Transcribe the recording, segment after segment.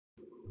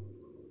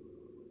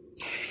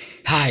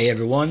Hi,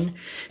 everyone.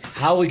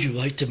 How would you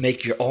like to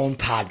make your own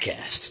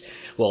podcast?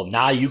 Well,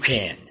 now you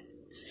can.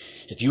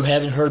 If you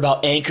haven't heard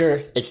about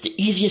Anchor, it's the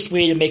easiest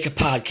way to make a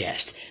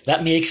podcast.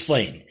 Let me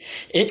explain.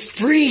 It's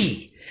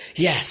free.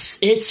 Yes,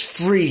 it's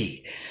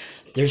free.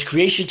 There's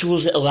creation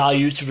tools that allow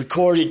you to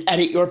record and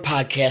edit your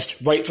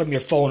podcast right from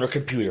your phone or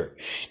computer.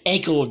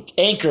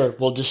 Anchor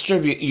will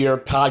distribute your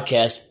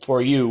podcast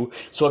for you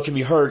so it can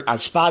be heard on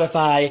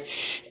Spotify,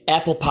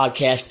 Apple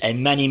Podcasts,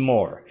 and many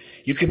more.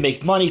 You can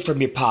make money from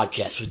your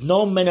podcast with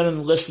no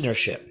minimum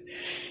listenership.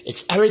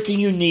 It's everything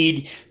you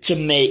need to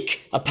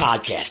make a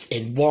podcast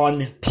in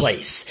one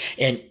place.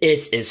 And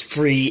it is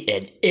free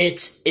and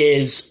it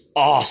is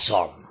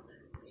awesome.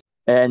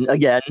 And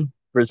again,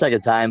 for the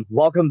second time,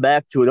 welcome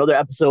back to another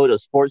episode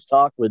of Sports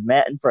Talk with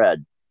Matt and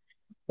Fred.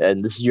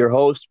 And this is your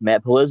host,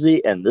 Matt Polizzi,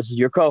 and this is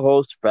your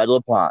co-host, Fred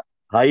LaPlante.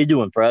 How you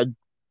doing, Fred?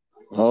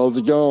 How's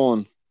it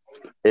going?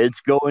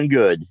 It's going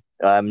good.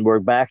 We're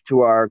back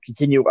to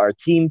continue our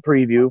team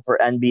preview for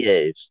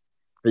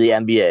the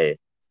NBA.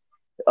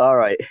 All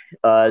right.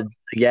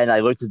 Again,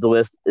 I looked at the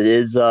list. It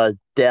is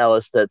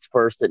Dallas that's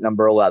first at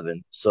number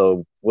 11.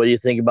 So what do you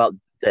think about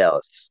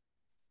Dallas?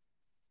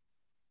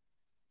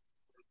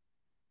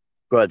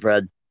 Go ahead,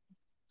 Fred.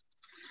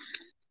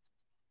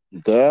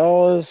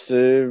 Dallas,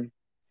 dude.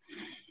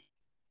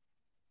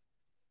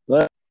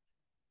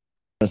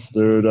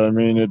 I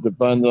mean, it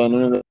depends on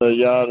who they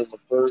got in the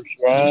first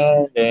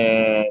round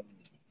and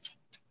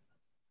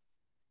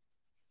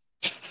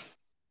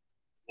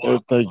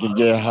if they can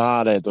get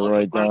hot at the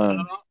right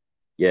time.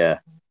 Yeah.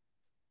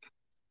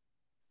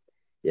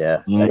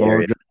 Yeah.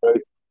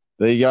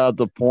 They got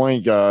the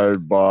point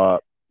guard,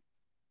 but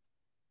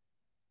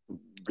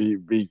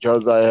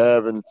because I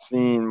haven't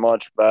seen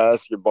much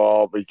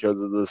basketball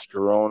because of this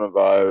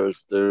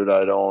coronavirus, dude,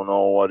 I don't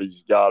know what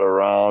he's got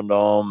around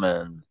him.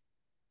 And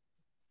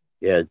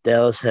yeah,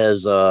 Dallas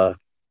has who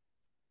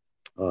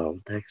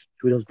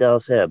does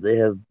Dallas have? They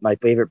have my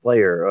favorite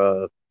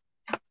player,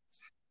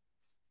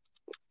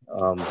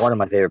 one of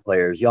my favorite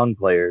players, young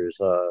players.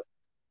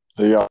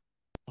 They got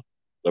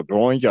the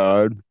point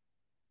guard,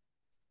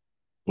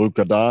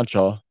 Luka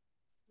Doncic,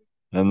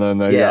 and then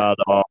they got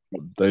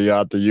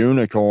the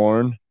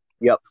unicorn.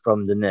 Yep,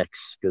 from the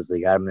Knicks because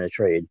they got him in a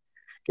trade.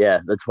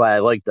 Yeah, that's why I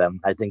like them.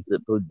 I think that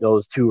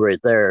those two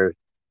right there.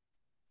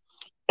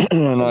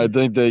 And I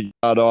think they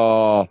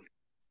got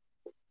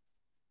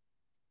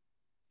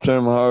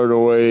Tim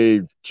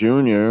Hardaway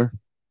Jr.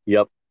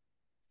 Yep.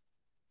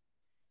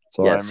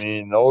 So yes. I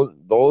mean,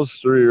 those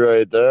three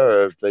right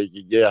there, if they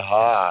could get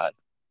hot,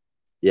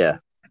 yeah,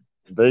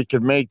 they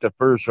could make the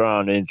first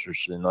round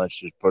interesting. Let's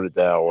just put it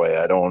that way.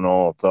 I don't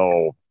know if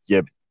they'll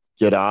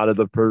get out of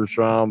the first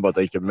round, but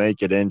they could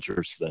make it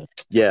interesting.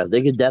 Yeah,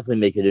 they could definitely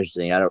make it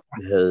interesting. I don't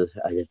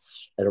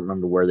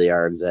remember where they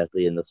are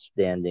exactly in the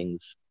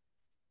standings.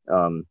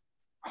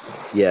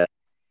 Yeah,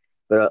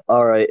 but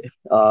all right.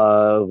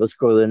 Let's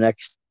go to the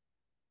next.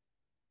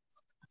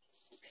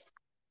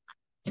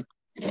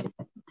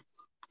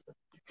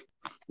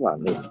 Come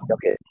on,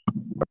 okay.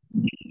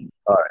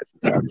 All right,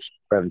 I'm just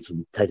having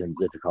some technical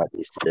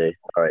difficulties today.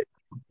 All right,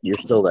 you're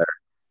still there.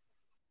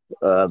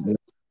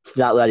 It's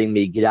not letting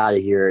me get out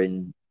of here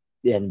and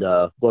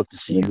look to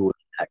see who was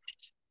next.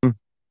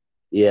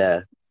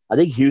 Yeah, I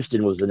think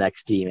Houston was the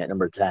next team at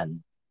number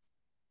 10.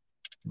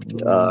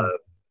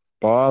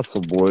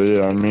 Possibly.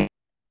 I mean,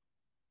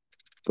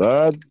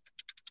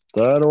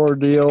 that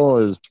ordeal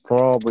is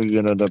probably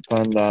going to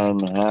depend on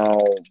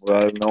how.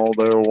 I know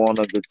they're one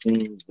of the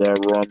teams that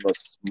run the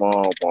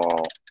small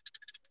ball.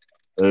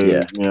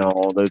 They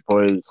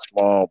play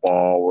small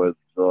ball with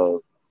the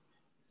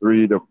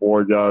 3 to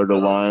 4 yard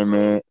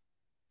alignment.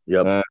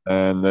 Yep.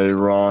 And they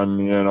run,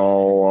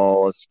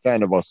 it's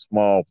kind of a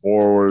small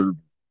forward,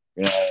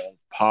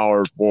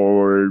 power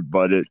forward,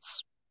 but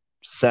it's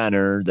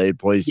center. They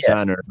play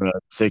center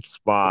at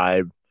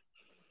 6'5".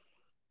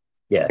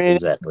 Yeah, I mean,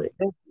 exactly.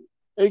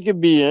 It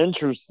could be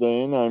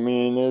interesting. I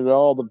mean, it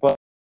all depends.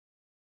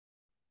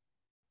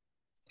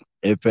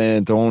 If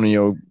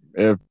Antonio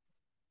can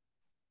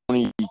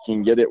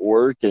get it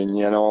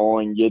working,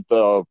 and get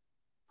the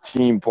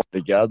team put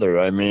together.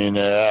 I mean,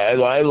 I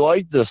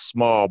like the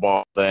small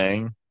ball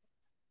thing.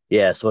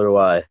 Yeah, so do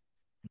I.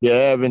 Yeah,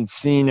 I haven't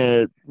seen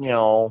it,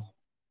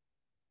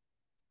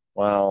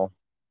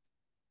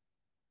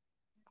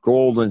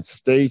 Golden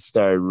State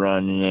started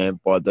running it,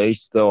 but they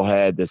still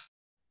had this.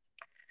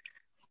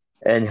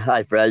 And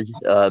hi, Fred.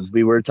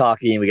 We were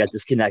talking, we got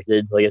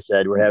disconnected. Like I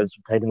said, we're having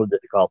some technical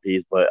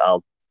difficulties, but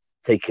I'll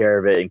take care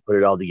of it and put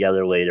it all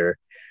together later.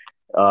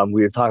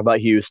 We were talking about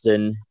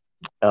Houston.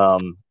 They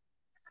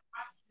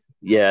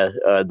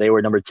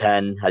were number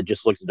 10. I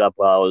just looked it up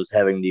while I was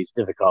having these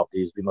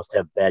difficulties. We must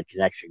have bad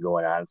connection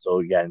going on. So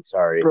again,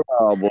 sorry.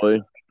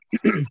 Probably.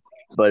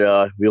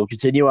 But we'll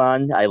continue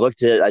on. I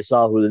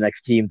saw who the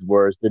next teams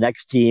were. The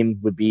next team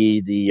would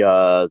be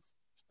the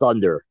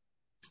Thunder.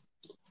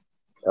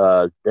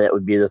 That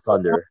would be the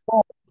Thunder.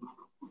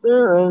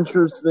 They're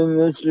interesting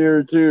this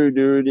year too,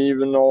 dude.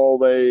 Even though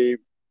they're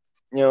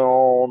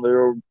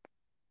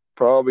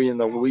probably in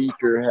the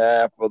weaker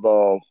half of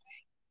the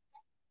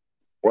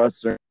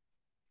Western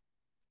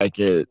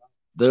bracket,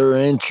 they're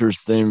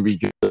interesting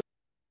because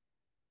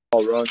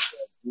all runs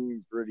that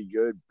team pretty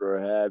good for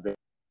having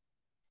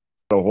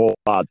a whole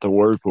lot to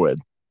work with.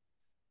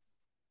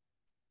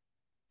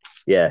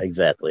 Yeah,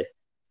 exactly.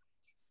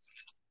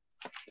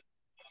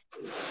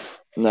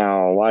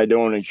 Now, I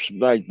don't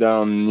expect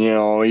them,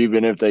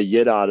 even if they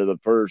get out of the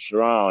first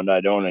round, I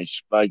don't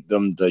expect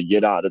them to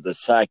get out of the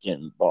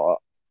second. But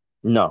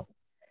No,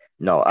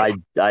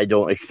 I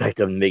don't expect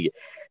them to make it.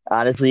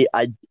 Honestly,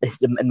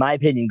 in my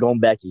opinion, going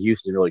back to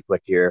Houston really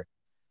quick here,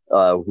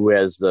 who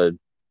has the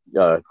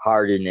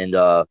Harden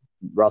and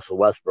Russell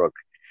Westbrook,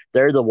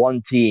 they're the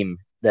one team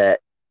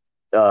that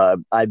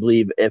I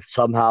believe if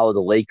somehow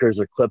the Lakers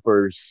or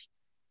Clippers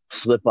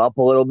slip up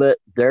a little bit,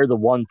 they're the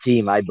one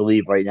team I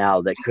believe right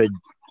now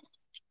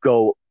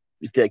go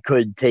that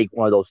could take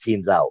one of those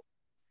teams out.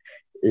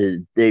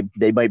 They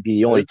might be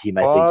the only it's team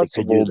I think that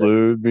could do possible, that.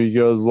 dude,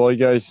 because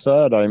like I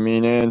said, I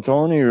mean, he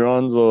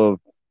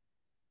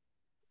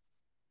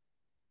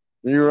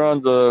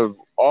runs a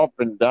up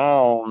and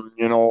down,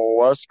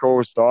 West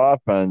Coast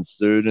offense,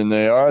 dude, and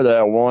they are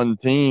that one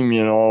team,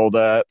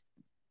 that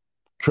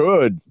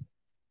could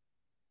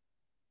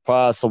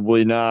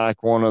possibly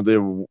knock one of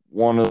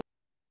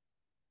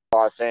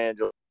Los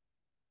Angeles.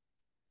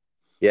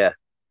 Yeah,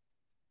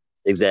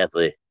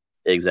 exactly.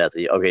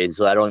 Exactly. Okay,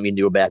 so I don't mean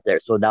to go back there.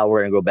 So now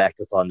we're gonna go back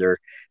to Thunder.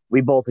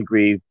 We both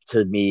agree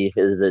to me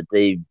is that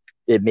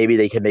maybe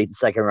they can make the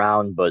second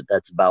round, but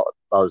that's about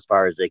as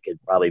far as they could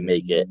probably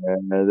make it.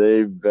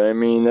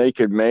 They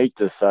could make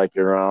the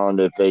second round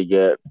if they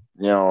get,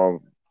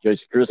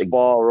 because Chris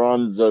Paul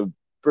runs a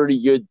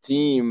pretty good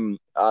team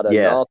out of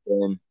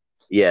nothing.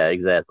 Yeah,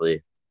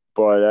 exactly.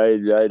 But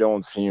I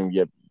don't see him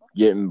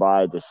getting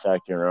by the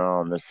second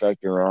round. The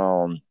second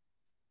round.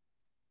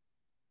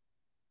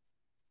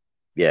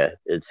 Yeah,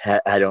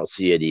 I don't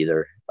see it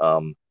either.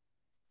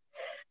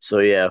 So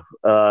yeah,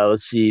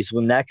 let's see. So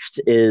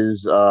next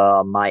is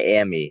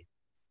Miami.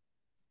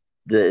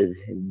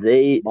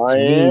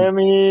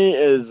 Miami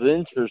is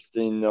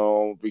interesting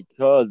though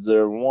because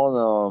they're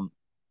one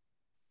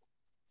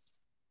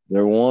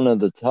of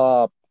the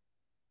top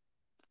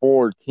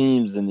four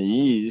teams in the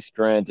East.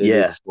 Granted,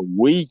 it's the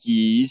weak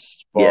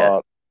East,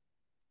 but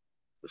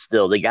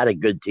still they got a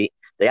good team.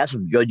 They got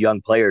some good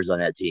young players on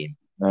that team.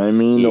 I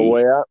mean,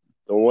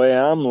 the way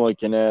I'm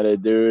looking at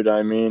it, dude.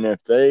 I mean,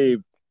 if they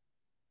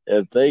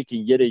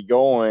can get it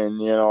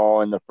going,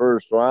 in the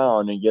first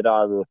round and get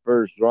out of the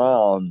first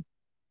round,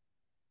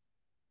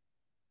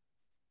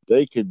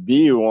 they could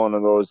be one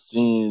of those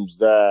teams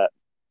that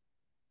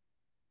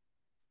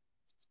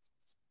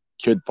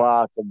could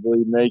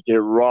possibly make it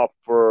rough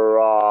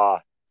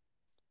for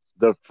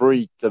the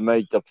Freak to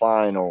make the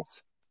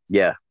finals.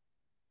 Yeah,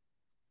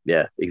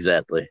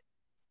 exactly.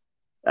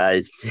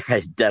 I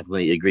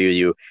definitely agree with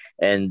you.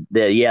 And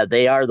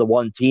they are the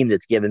one team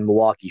that's given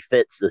Milwaukee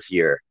fits this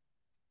year.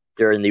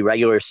 During the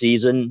regular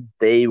season,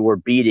 they were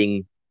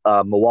beating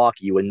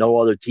Milwaukee when no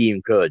other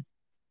team could.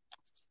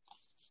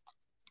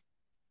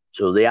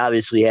 So they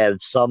obviously have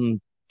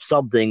something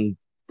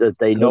that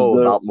they know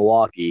about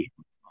Milwaukee.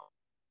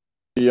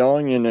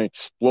 Young and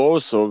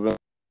explosive.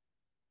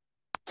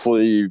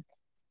 Actually,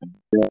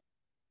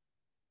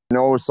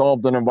 know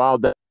something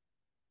about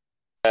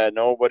that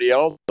nobody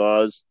else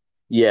does.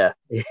 Yeah,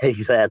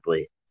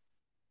 exactly.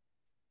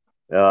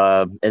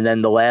 And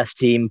then the last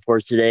team for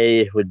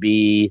today would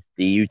be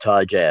the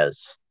Utah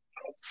Jazz.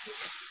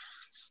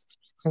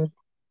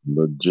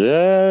 The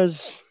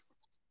Jazz.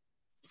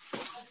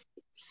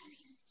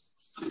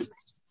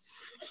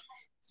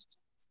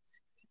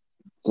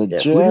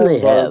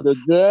 The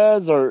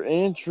Jazz are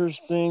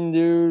interesting,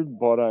 dude,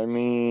 but I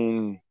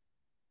mean,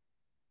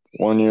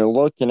 when you're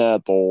looking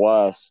at the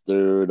West,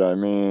 dude, I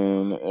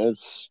mean,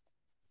 it's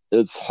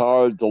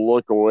hard to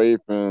look away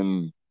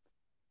from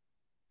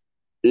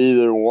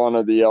either one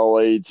of the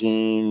LA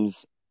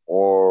teams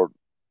or,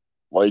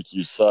 like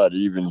you said,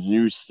 even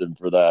Houston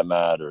for that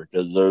matter,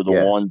 because they're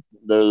the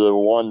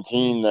one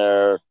team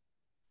there.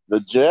 The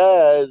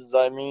Jazz,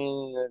 I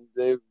mean,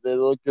 they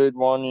look good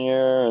one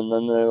year and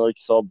then they look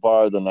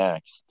subpar the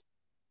next.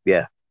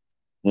 Yeah.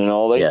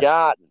 They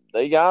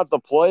got the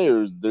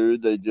players,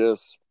 dude. They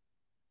just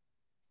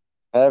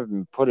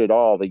haven't put it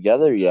all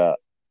together yet.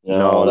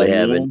 No, they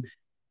haven't.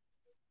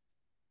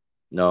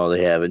 No,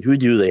 they haven't. Who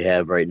do they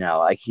have right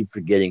now? I keep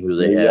forgetting who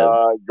they have.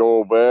 Got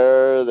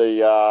Gobert. They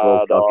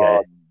got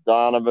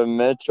Donovan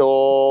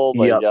Mitchell.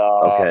 They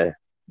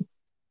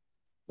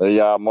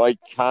got Mike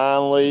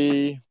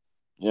Conley.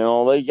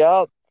 They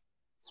got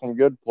some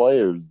good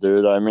players,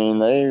 dude. I mean,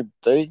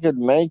 they could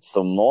make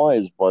some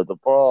noise, but the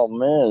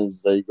problem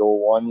is they go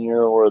one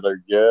year where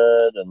they're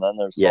good, and then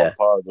they're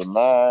subpar the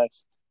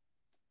next.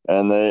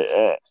 And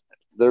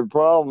their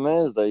problem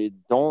is they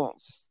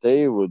don't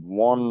stay with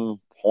one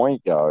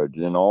point guard.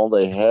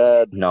 They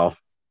had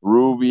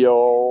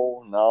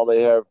Rubio. Now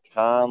they have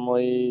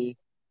Conley.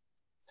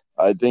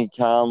 I think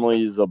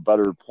Conley's a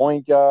better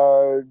point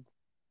guard,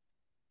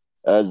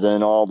 as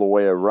in all the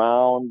way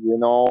around.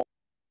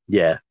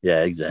 Yeah,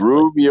 exactly.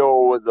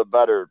 Rubio was a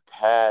better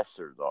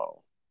passer,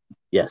 though.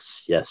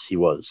 Yes, he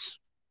was.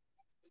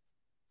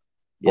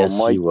 But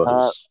Yes, he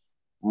was.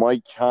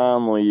 Mike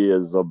Conley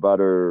is a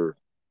better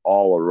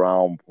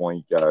all-around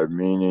point guard,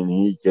 meaning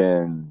he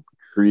can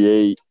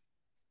create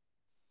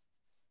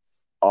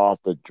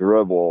off the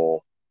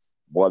dribble,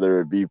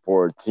 whether it be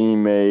for a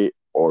teammate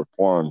or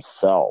for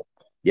himself.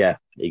 Yeah,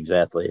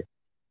 exactly.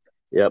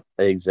 Yep,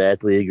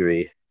 exactly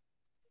agree.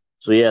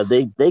 So yeah,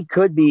 they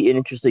could be an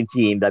interesting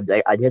team.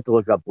 I'd have to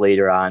look up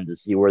later on to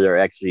see where they're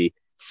actually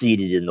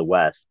seated in the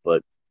West,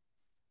 but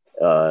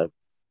uh, I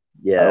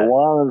yeah,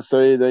 want to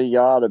say they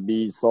got to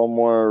be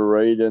somewhere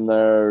right in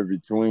there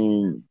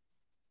between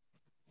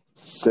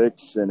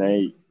 6 and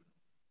 8.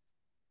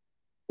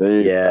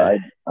 They, yeah,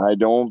 I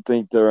don't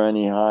think they're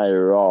any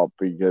higher up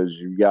because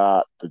you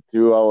got the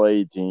two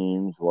LA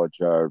teams,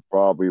 which are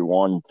probably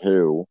 1,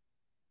 2,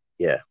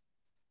 yeah,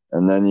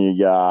 and then you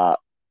got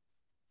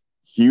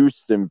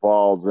Houston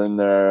falls in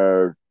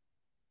there.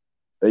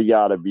 They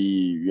got to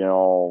be,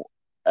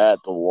 at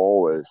the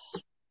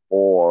lowest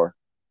 4.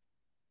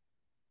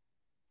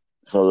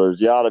 So there's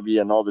got to be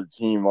another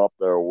team up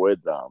there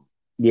with them.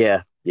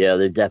 yeah.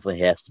 There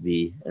definitely has to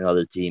be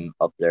another team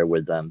up there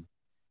with them.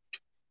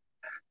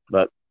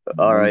 But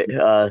all right,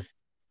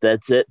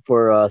 that's it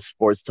for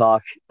sports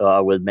talk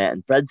with Matt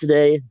and Fred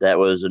today. That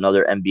was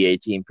another NBA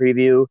team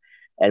preview,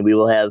 and we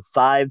will have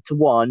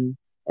 5-1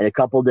 in a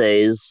couple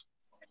days.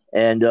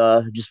 And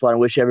just want to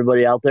wish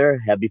everybody out there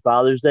happy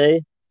Father's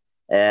Day.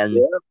 And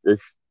Yeah.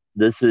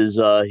 this is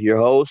your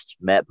host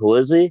Matt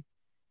Palizzi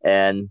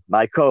and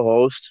my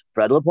co-host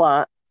Fred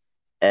LaPlante,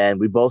 and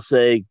we both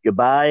say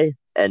goodbye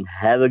and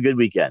have a good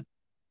weekend.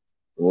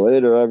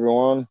 Later,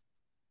 everyone.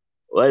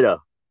 Later.